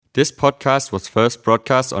This podcast was first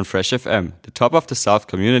broadcast on Fresh FM, the top of the South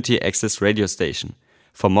community access radio station.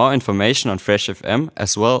 For more information on Fresh FM,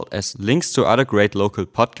 as well as links to other great local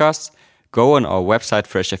podcasts, go on our website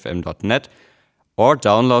freshfm.net or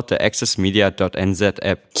download the accessmedia.nz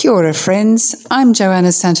app. Kia ora, friends. I'm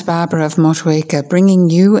Joanna Santa Barbara of Motueka, bringing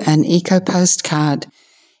you an eco postcard.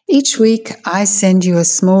 Each week, I send you a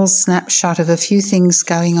small snapshot of a few things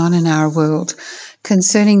going on in our world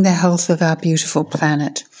concerning the health of our beautiful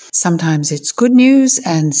planet. Sometimes it's good news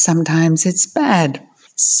and sometimes it's bad.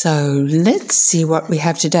 So let's see what we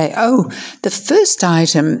have today. The first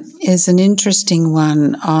item is an interesting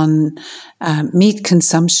one on meat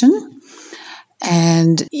consumption.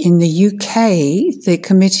 And in the UK, the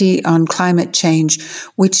Committee on Climate Change,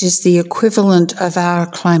 which is the equivalent of our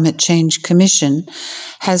Climate Change Commission,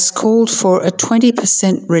 has called for a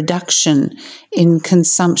 20% reduction in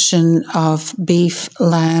consumption of beef,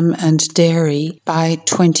 lamb, and dairy by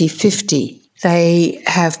 2050. They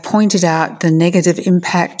have pointed out the negative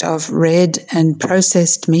impact of red and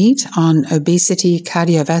processed meat on obesity,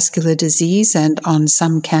 cardiovascular disease, and on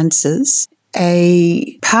some cancers.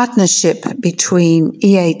 A partnership between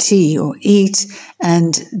EAT or EAT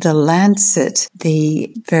and The Lancet,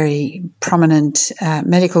 the very prominent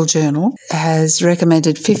medical journal, has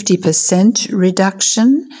recommended 50%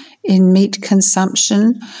 reduction in meat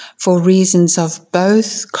consumption for reasons of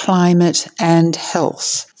both climate and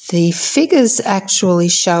health. The figures actually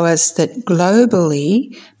show us that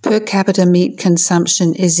globally, per capita meat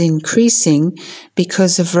consumption is increasing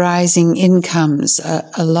because of rising incomes.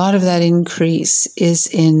 A lot of that increase is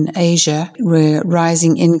in Asia, where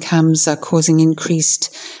rising incomes are causing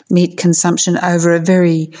increased meat consumption over a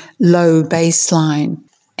very low baseline.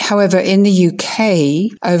 However, in the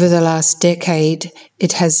UK, over the last decade,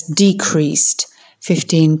 it has decreased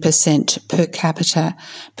 15% per capita,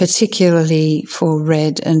 particularly for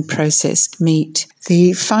red and processed meat.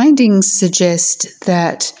 The findings suggest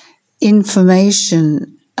that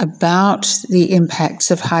information about the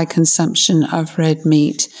impacts of high consumption of red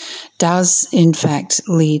meat does, in fact,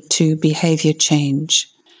 lead to behavior change.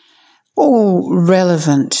 All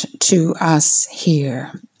relevant to us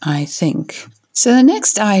here, I think. So the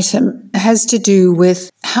next item has to do with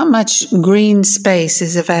how much green space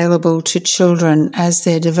is available to children as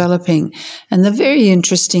they're developing, and the very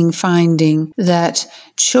interesting finding that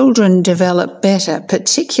children develop better,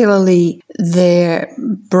 particularly their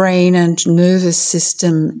brain and nervous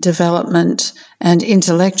system development and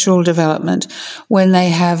intellectual development, when they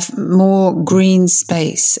have more green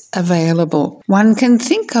space available. One can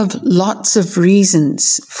think of lots of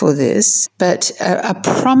reasons for this, but a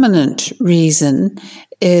prominent reason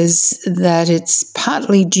is that it's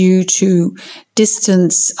partly due to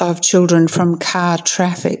distance of children from car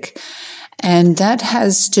traffic. And that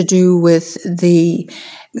has to do with the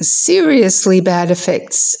seriously bad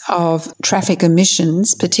effects of traffic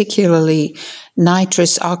emissions, particularly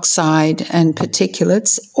nitrous oxide and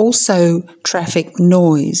particulates, also traffic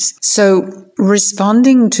noise. So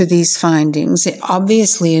responding to these findings, it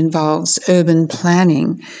obviously involves urban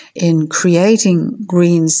planning in creating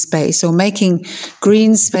green space or making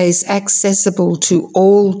green space accessible to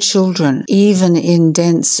all children, even in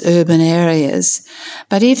dense urban areas.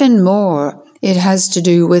 But even more, it has to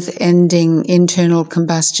do with ending internal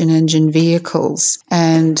combustion engine vehicles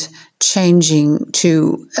and changing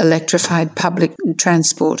to electrified public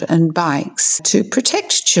transport and bikes to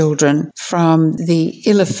protect children from the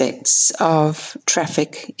ill effects of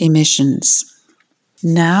traffic emissions.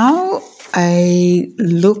 Now we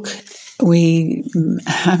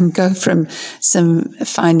go from some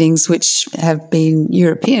findings which have been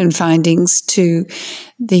European findings to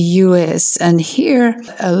the US, and here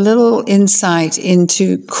a little insight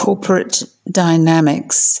into corporate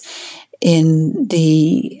dynamics in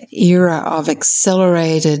the era of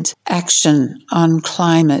accelerated action on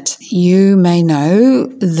climate. You may know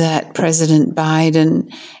that President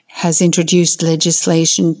Biden has introduced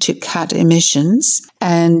legislation to cut emissions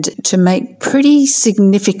and to make pretty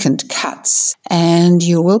significant cuts. And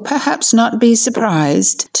you will perhaps not be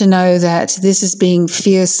surprised to know that this is being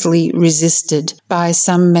fiercely resisted by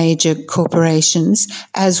some major corporations,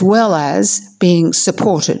 as well as being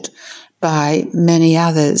supported by many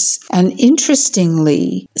others. And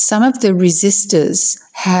interestingly, some of the resistors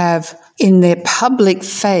have, in their public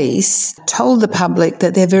face, told the public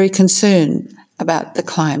that they're very concerned about the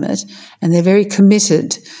climate and they're very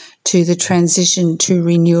committed to the transition to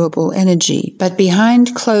renewable energy. But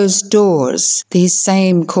behind closed doors, these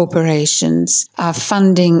same corporations are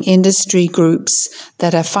funding industry groups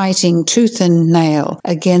that are fighting tooth and nail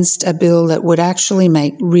against a bill that would actually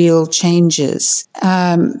make real changes.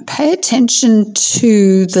 Pay attention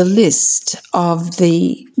to the list of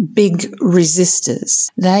the big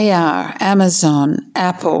resistors. They are Amazon,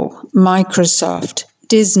 Apple, Microsoft,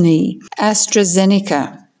 Disney,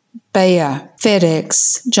 AstraZeneca, Bayer,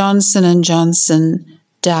 FedEx, Johnson & Johnson,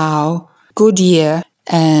 Dow, Goodyear,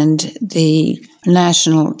 and the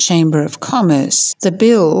National Chamber of Commerce. The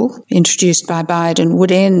bill introduced by Biden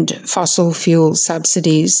would end fossil fuel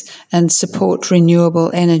subsidies and support renewable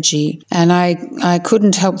energy. And I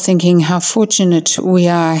couldn't help thinking how fortunate we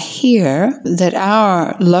are here that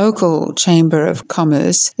our local Chamber of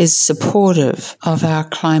Commerce is supportive of our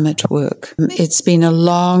climate work. It's been a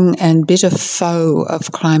long and bitter foe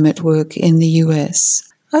of climate work in the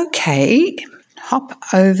US. Okay, hop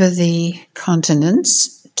over the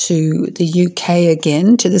continents to the UK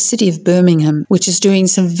again, to the city of Birmingham, which is doing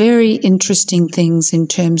some very interesting things in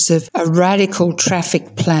terms of a radical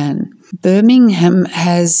traffic plan. Birmingham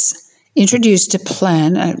has introduced a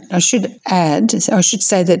plan. I should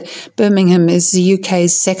say that Birmingham is the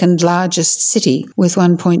UK's second largest city with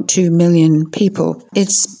 1.2 million people.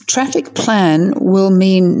 Its traffic plan will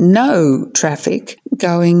mean no traffic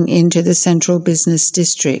going into the central business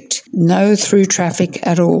district. No through traffic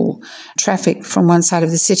at all. Traffic from one side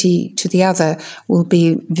of the city to the other will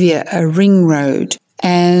be via a ring road.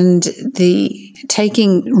 And the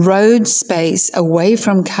taking road space away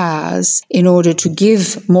from cars in order to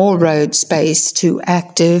give more road space to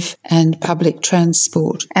active and public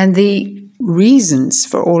transport. And the reasons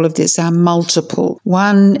for all of this are multiple.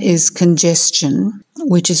 One is congestion,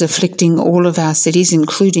 which is afflicting all of our cities,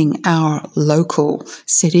 including our local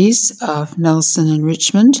cities of Nelson and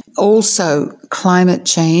Richmond. Also, climate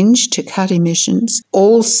change to cut emissions.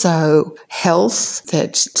 Also, health,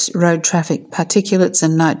 that road traffic particulates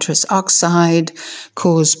and nitrous oxide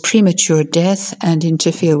cause premature death and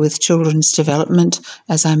interfere with children's development,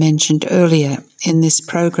 as I mentioned earlier in this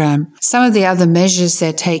program. Some of the other measures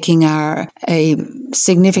they're taking are a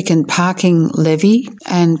significant parking levy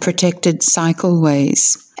and protected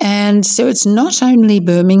cycleways. And so it's not only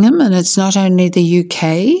Birmingham and it's not only the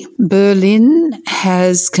UK. Berlin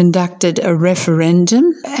has conducted a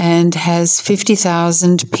referendum and has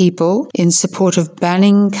 50,000 people in support of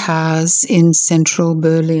banning cars in central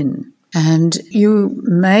Berlin. And you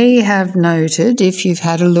may have noted, if you've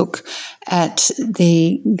had a look at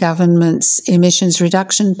the government's emissions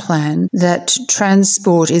reduction plan, that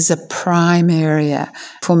transport is a prime area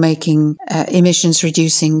for making emissions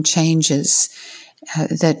reducing changes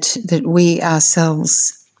that we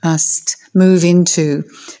ourselves must move into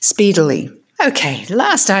speedily. Okay,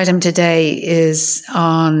 last item today is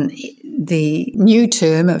on the new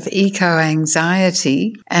term of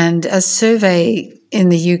eco-anxiety, and a survey in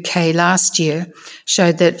the UK last year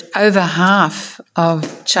showed that over half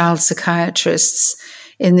of child psychiatrists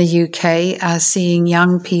in the UK are seeing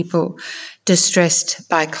young people distressed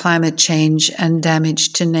by climate change and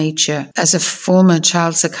damage to nature. As a former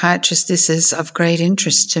child psychiatrist, this is of great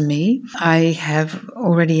interest to me. I have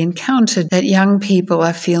already encountered that young people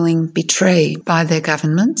are feeling betrayed by their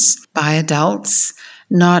governments, by adults,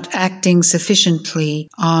 not acting sufficiently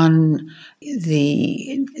on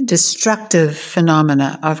the destructive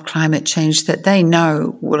phenomena of climate change that they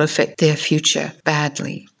know will affect their future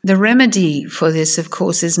badly. The remedy for this, of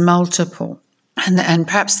course, is multiple. And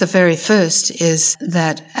perhaps the very first is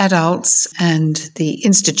that adults and the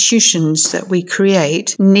institutions that we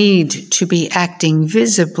create need to be acting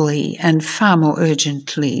visibly and far more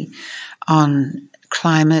urgently on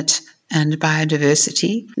climate and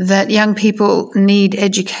biodiversity, that young people need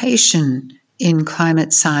education in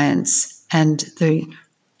climate science and the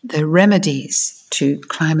remedies to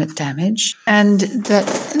climate damage, and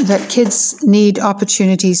that kids need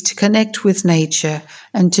opportunities to connect with nature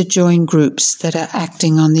and to join groups that are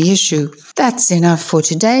acting on the issue. That's enough for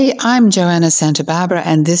today. I'm Joanna Santa Barbara,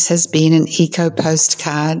 and this has been an Eco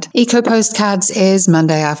Postcard. Eco Postcards airs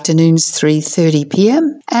Monday afternoons 3:30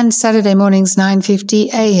 p.m. and Saturday mornings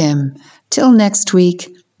 9:50 a.m. Till next week,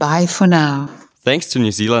 bye for now. Thanks to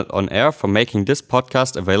New Zealand On Air for making this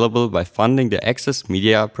podcast available by funding the Access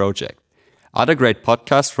Media project. Other great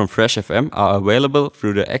podcasts from Fresh FM are available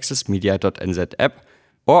through the accessmedia.nz app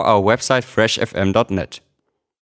or our website freshfm.net.